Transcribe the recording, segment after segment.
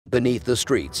Beneath the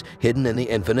streets, hidden in the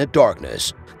infinite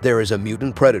darkness, there is a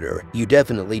mutant predator you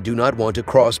definitely do not want to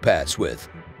cross paths with.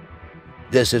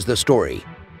 This is the story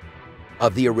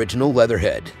of the original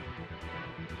Leatherhead.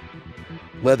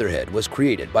 Leatherhead was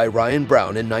created by Ryan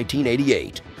Brown in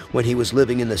 1988 when he was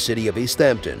living in the city of East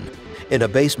Hampton, in a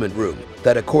basement room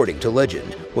that, according to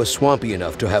legend, was swampy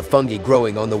enough to have fungi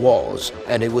growing on the walls,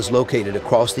 and it was located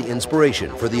across the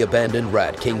inspiration for the abandoned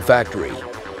Rat King factory.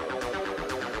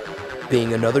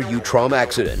 Being another Utrom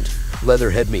accident,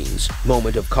 Leatherhead means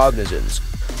moment of cognizance,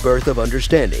 birth of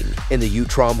understanding in the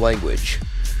Utrom language.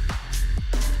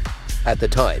 At the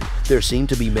time, there seemed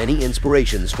to be many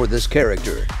inspirations for this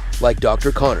character, like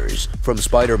Dr. Connors from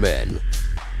Spider-Man.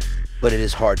 But it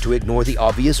is hard to ignore the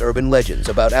obvious urban legends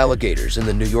about alligators in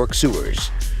the New York sewers.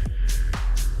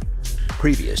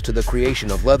 Previous to the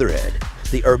creation of Leatherhead,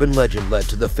 the urban legend led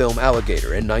to the film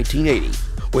Alligator in 1980,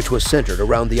 which was centered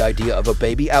around the idea of a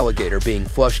baby alligator being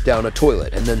flushed down a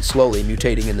toilet and then slowly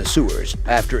mutating in the sewers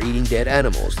after eating dead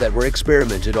animals that were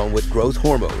experimented on with growth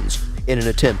hormones in an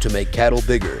attempt to make cattle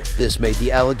bigger. This made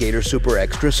the alligator super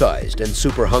extra sized and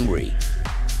super hungry.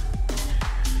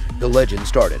 The legend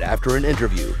started after an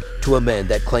interview to a man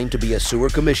that claimed to be a sewer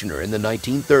commissioner in the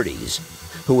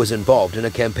 1930s, who was involved in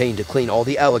a campaign to clean all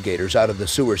the alligators out of the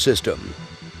sewer system.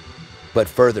 But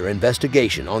further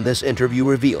investigation on this interview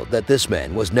revealed that this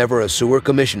man was never a sewer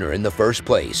commissioner in the first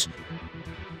place.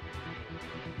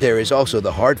 There is also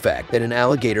the hard fact that an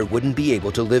alligator wouldn't be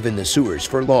able to live in the sewers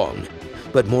for long,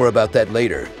 but more about that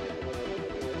later.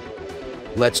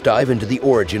 Let's dive into the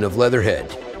origin of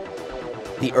Leatherhead.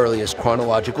 The earliest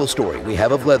chronological story we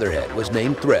have of Leatherhead was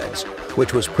named Threads,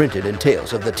 which was printed in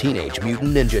Tales of the Teenage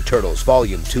Mutant Ninja Turtles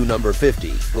Volume 2 number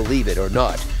 50. Believe it or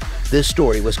not, this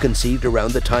story was conceived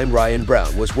around the time Ryan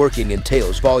Brown was working in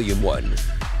Tales Volume 1.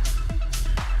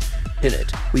 In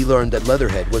it, we learned that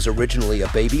Leatherhead was originally a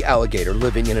baby alligator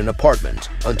living in an apartment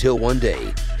until one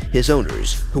day, his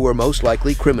owners, who were most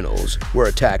likely criminals, were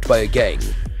attacked by a gang.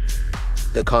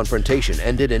 The confrontation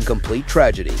ended in complete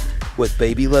tragedy, with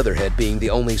baby Leatherhead being the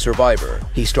only survivor.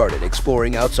 He started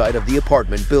exploring outside of the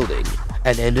apartment building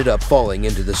and ended up falling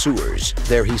into the sewers.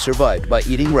 There he survived by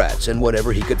eating rats and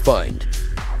whatever he could find.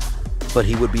 But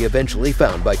he would be eventually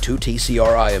found by two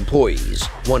TCRI employees,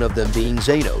 one of them being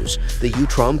Xanos, the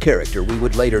Utrom character we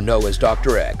would later know as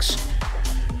Dr. X.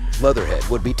 Leatherhead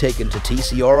would be taken to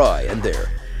TCRI, and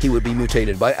there, he would be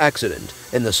mutated by accident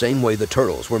in the same way the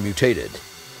turtles were mutated.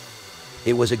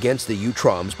 It was against the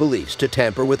Utroms' beliefs to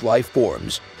tamper with life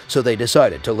forms, so they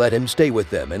decided to let him stay with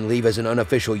them and leave as an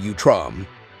unofficial Utrom.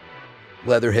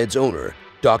 Leatherhead's owner,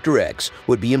 Dr. X,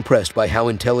 would be impressed by how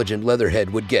intelligent Leatherhead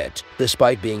would get.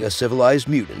 Despite being a civilized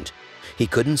mutant, he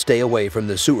couldn't stay away from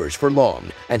the sewers for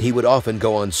long, and he would often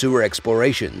go on sewer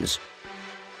explorations.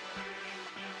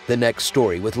 The next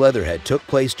story with Leatherhead took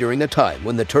place during a time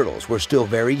when the turtles were still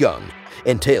very young,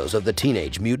 in Tales of the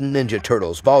Teenage Mutant Ninja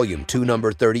Turtles Volume 2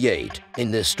 number 38. In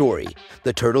this story,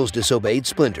 the turtles disobeyed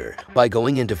Splinter by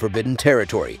going into forbidden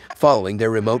territory following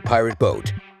their remote pirate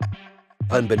boat.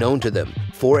 Unbeknown to them,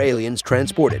 4 aliens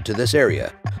transported to this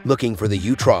area, looking for the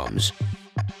Utroms.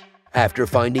 After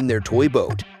finding their toy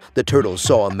boat, the turtles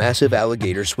saw a massive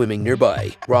alligator swimming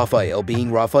nearby. Raphael,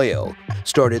 being Raphael,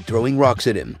 started throwing rocks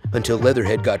at him until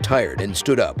Leatherhead got tired and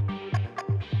stood up.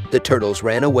 The turtles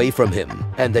ran away from him,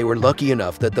 and they were lucky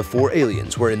enough that the 4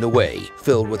 aliens were in the way.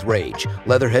 Filled with rage,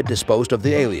 Leatherhead disposed of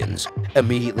the aliens,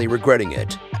 immediately regretting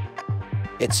it.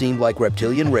 It seemed like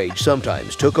reptilian rage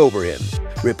sometimes took over him,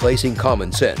 replacing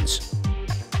common sense.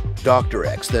 Dr.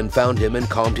 X then found him and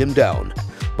calmed him down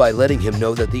by letting him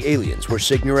know that the aliens were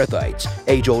Signorethites,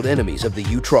 age-old enemies of the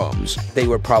Utroms. They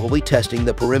were probably testing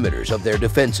the perimeters of their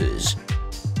defenses.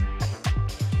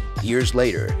 Years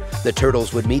later, the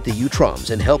turtles would meet the Utroms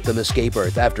and help them escape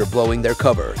Earth after blowing their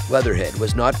cover. Leatherhead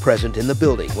was not present in the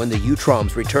building when the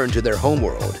Utroms returned to their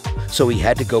homeworld, so he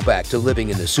had to go back to living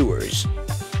in the sewers.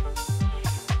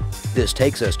 This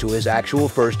takes us to his actual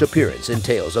first appearance in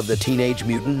Tales of the Teenage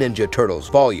Mutant Ninja Turtles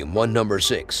Volume 1 number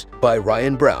 6 by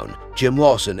Ryan Brown, Jim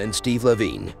Lawson, and Steve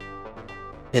Levine.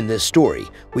 In this story,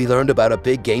 we learned about a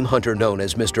big game hunter known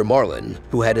as Mr. Marlin,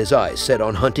 who had his eyes set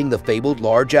on hunting the fabled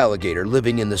large alligator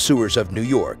living in the sewers of New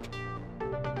York.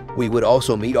 We would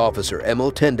also meet Officer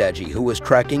Emil Tendaji, who was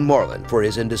tracking Marlin for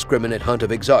his indiscriminate hunt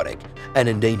of exotic and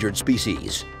endangered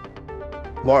species.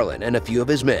 Marlin and a few of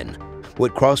his men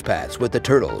would cross paths with the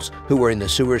turtles, who were in the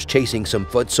sewers chasing some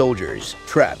foot soldiers.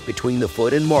 Trapped between the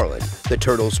Foot and Marlin, the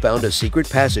turtles found a secret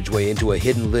passageway into a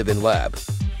hidden live-in lab.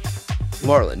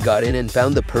 Marlin got in and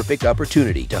found the perfect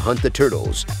opportunity to hunt the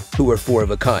turtles, who were four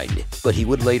of a kind, but he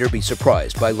would later be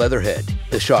surprised by Leatherhead.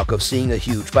 The shock of seeing a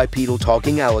huge bipedal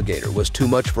talking alligator was too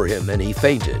much for him and he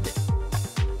fainted.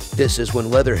 This is when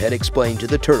Leatherhead explained to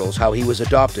the turtles how he was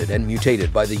adopted and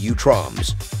mutated by the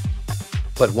Utroms.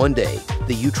 But one day,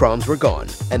 the Utroms were gone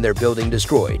and their building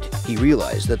destroyed. He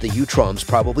realized that the Utroms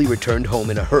probably returned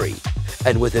home in a hurry,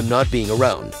 and with him not being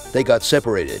around, they got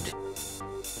separated.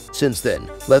 Since then,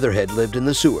 Leatherhead lived in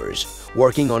the sewers,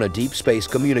 working on a deep space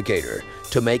communicator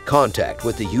to make contact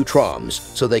with the Utroms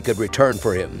so they could return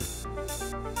for him.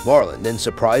 Marlin then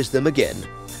surprised them again,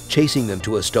 chasing them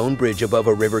to a stone bridge above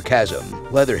a river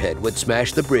chasm. Leatherhead would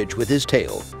smash the bridge with his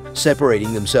tail,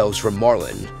 separating themselves from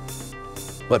Marlin.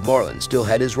 But Marlin still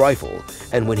had his rifle,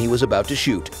 and when he was about to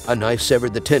shoot, a knife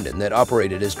severed the tendon that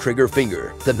operated his trigger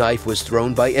finger. The knife was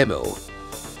thrown by Emil.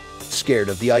 Scared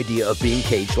of the idea of being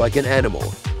caged like an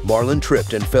animal, Marlin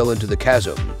tripped and fell into the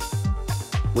chasm.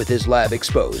 With his lab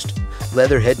exposed,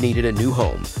 Leatherhead needed a new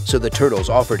home, so the turtles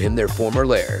offered him their former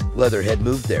lair. Leatherhead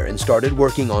moved there and started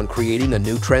working on creating a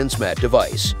new transmat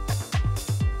device.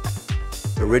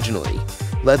 Originally,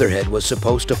 Leatherhead was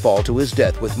supposed to fall to his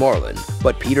death with Marlin,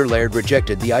 but Peter Laird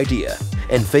rejected the idea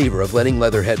in favor of letting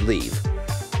Leatherhead leave.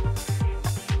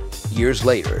 Years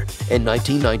later, in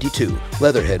 1992,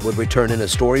 Leatherhead would return in a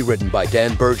story written by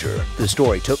Dan Berger. The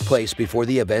story took place before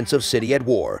the events of City at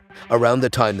War, around the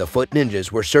time the Foot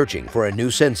Ninjas were searching for a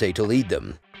new sensei to lead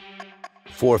them.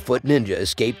 4 Foot Ninja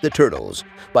escaped the turtles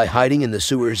by hiding in the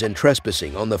sewers and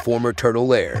trespassing on the former turtle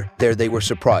lair. There they were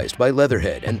surprised by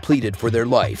Leatherhead and pleaded for their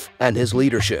life and his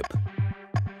leadership.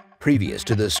 Previous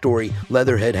to this story,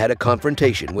 Leatherhead had a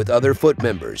confrontation with other Foot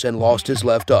members and lost his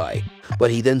left eye,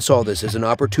 but he then saw this as an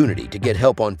opportunity to get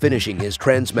help on finishing his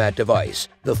transmat device.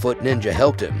 The Foot Ninja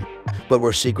helped him, but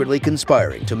were secretly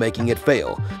conspiring to making it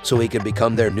fail so he could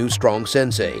become their new strong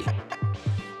sensei.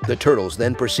 The turtles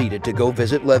then proceeded to go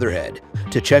visit Leatherhead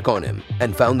to check on him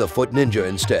and found the Foot Ninja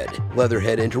instead.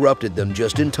 Leatherhead interrupted them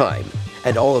just in time,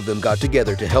 and all of them got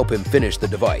together to help him finish the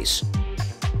device.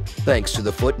 Thanks to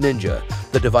the Foot Ninja,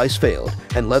 the device failed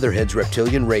and Leatherhead's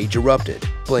reptilian rage erupted,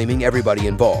 blaming everybody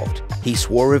involved. He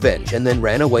swore revenge and then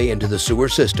ran away into the sewer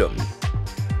system.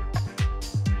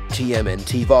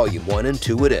 TMNT Volume 1 and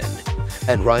 2 would end,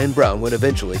 and Ryan Brown would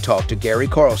eventually talk to Gary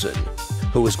Carlson,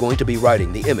 who was going to be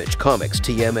writing the Image Comics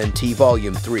TMNT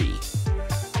Volume 3.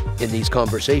 In these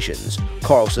conversations,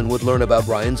 Carlson would learn about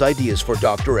Ryan's ideas for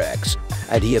Dr. X,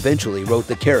 and he eventually wrote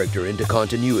the character into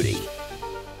continuity.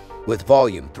 With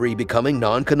Volume 3 becoming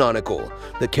non-canonical,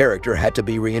 the character had to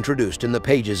be reintroduced in the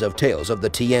pages of Tales of the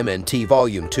TMNT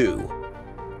Volume 2.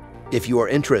 If you are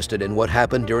interested in what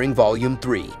happened during Volume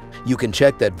 3, you can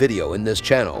check that video in this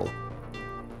channel.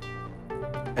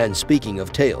 And speaking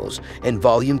of Tales, in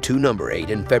Volume 2 Number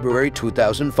 8 in February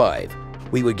 2005,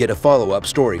 we would get a follow-up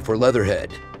story for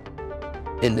Leatherhead.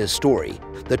 In this story,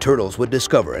 the turtles would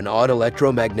discover an odd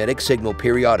electromagnetic signal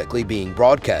periodically being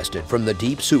broadcasted from the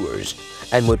deep sewers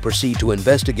and would proceed to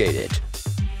investigate it.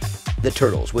 The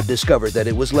turtles would discover that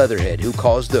it was Leatherhead who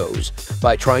caused those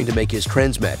by trying to make his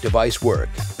transmat device work.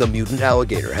 The mutant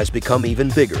alligator has become even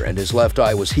bigger and his left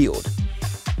eye was healed.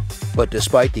 But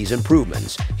despite these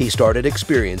improvements, he started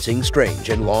experiencing strange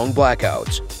and long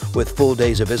blackouts, with full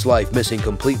days of his life missing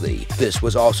completely. This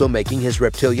was also making his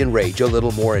reptilian rage a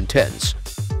little more intense.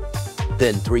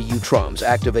 Then 3 Utroms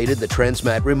activated the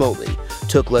transmat remotely,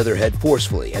 took Leatherhead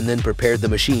forcefully, and then prepared the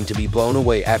machine to be blown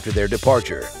away after their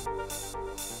departure.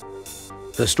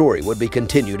 The story would be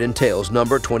continued in Tales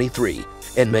number 23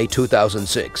 in May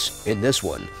 2006. In this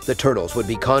one, the turtles would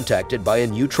be contacted by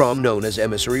an Utrom known as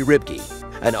Emissary Ribke,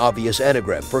 an obvious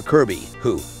anagram for Kirby,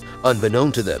 who,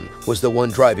 unbeknown to them, was the one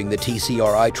driving the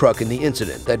TCRI truck in the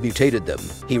incident that mutated them.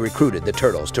 He recruited the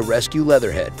turtles to rescue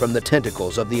Leatherhead from the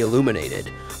tentacles of the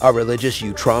Illuminated, a religious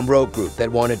Utrom rogue group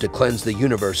that wanted to cleanse the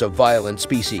universe of violent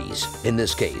species. In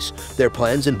this case, their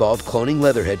plans involved cloning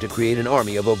Leatherhead to create an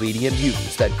army of obedient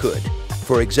mutants that could,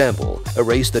 for example,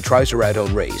 erase the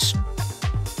Triceratone race.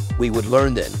 We would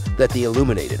learn then that the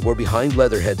Illuminated were behind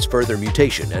Leatherhead's further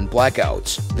mutation and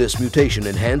blackouts. This mutation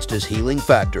enhanced his healing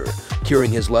factor,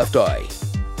 curing his left eye.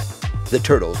 The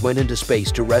turtles went into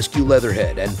space to rescue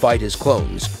Leatherhead and fight his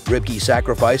clones. Ribke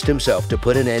sacrificed himself to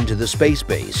put an end to the space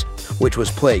base, which was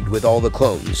plagued with all the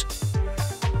clones.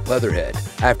 Leatherhead,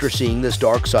 after seeing this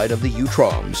dark side of the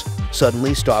Utroms,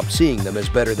 suddenly stopped seeing them as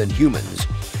better than humans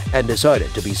and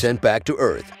decided to be sent back to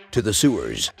Earth, to the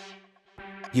sewers.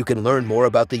 You can learn more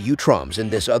about the Utroms in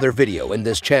this other video in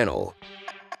this channel.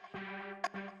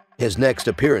 His next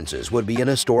appearances would be in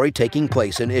a story taking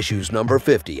place in issues number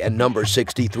 50 and number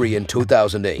 63 in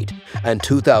 2008 and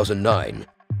 2009.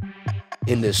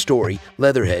 In this story,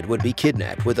 Leatherhead would be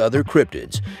kidnapped with other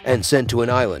cryptids and sent to an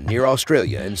island near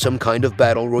Australia in some kind of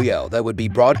battle royale that would be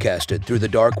broadcasted through the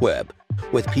dark web,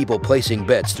 with people placing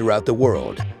bets throughout the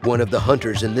world. One of the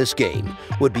hunters in this game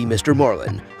would be Mr.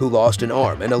 Marlin, who lost an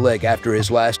arm and a leg after his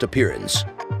last appearance.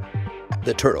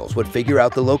 The turtles would figure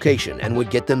out the location and would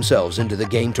get themselves into the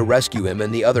game to rescue him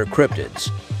and the other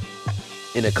cryptids.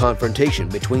 In a confrontation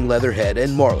between Leatherhead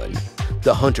and Marlin,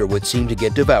 the hunter would seem to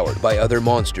get devoured by other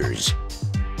monsters.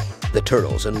 The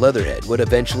turtles and Leatherhead would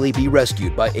eventually be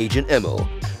rescued by Agent Emil,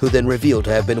 who then revealed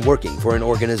to have been working for an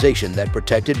organization that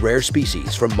protected rare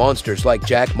species from monsters like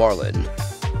Jack Marlin.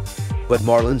 But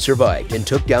Marlin survived and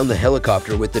took down the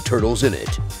helicopter with the turtles in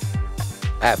it.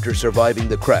 After surviving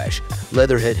the crash,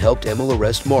 Leatherhead helped Emil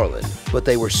arrest Marlin, but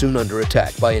they were soon under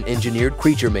attack by an engineered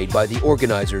creature made by the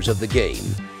organizers of the game.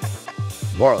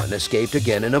 Marlin escaped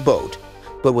again in a boat,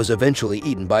 but was eventually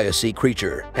eaten by a sea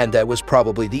creature, and that was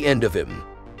probably the end of him.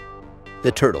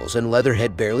 The turtles and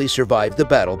Leatherhead barely survived the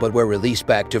battle but were released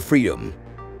back to freedom.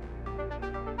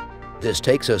 This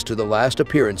takes us to the last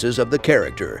appearances of the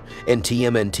character. In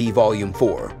TMNT Volume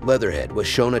 4, Leatherhead was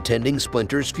shown attending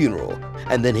Splinter's funeral,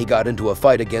 and then he got into a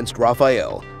fight against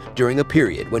Raphael during a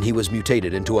period when he was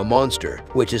mutated into a monster,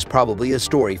 which is probably a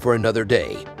story for another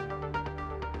day.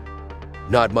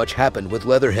 Not much happened with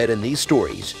Leatherhead in these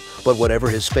stories, but whatever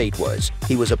his fate was,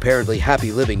 he was apparently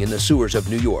happy living in the sewers of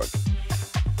New York.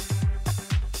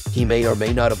 He may or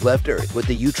may not have left Earth with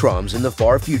the Utroms in the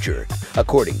far future,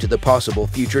 according to the possible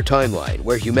future timeline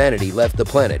where humanity left the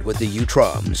planet with the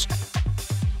Utroms.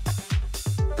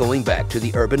 Going back to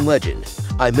the urban legend,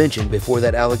 I mentioned before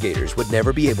that alligators would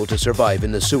never be able to survive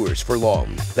in the sewers for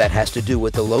long. That has to do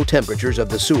with the low temperatures of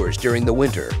the sewers during the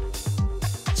winter.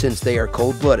 Since they are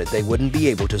cold-blooded, they wouldn't be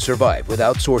able to survive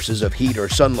without sources of heat or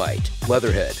sunlight.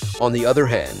 Leatherhead, on the other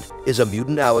hand, is a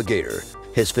mutant alligator.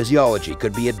 His physiology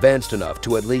could be advanced enough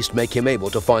to at least make him able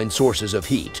to find sources of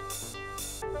heat.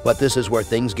 But this is where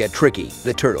things get tricky.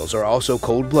 The turtles are also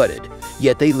cold-blooded,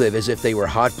 yet they live as if they were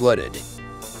hot-blooded.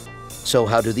 So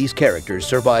how do these characters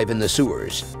survive in the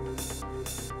sewers?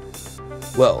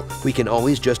 Well, we can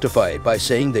always justify it by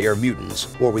saying they are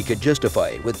mutants, or we could justify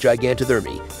it with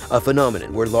gigantothermy, a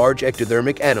phenomenon where large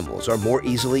ectothermic animals are more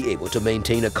easily able to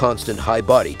maintain a constant high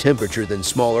body temperature than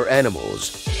smaller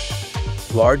animals.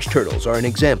 Large turtles are an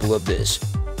example of this.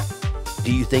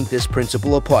 Do you think this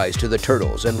principle applies to the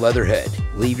turtles and Leatherhead?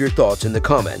 Leave your thoughts in the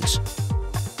comments.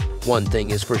 One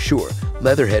thing is for sure,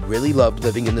 Leatherhead really loved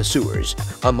living in the sewers,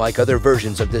 unlike other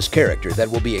versions of this character that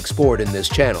will be explored in this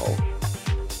channel.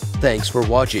 Thanks for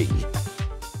watching.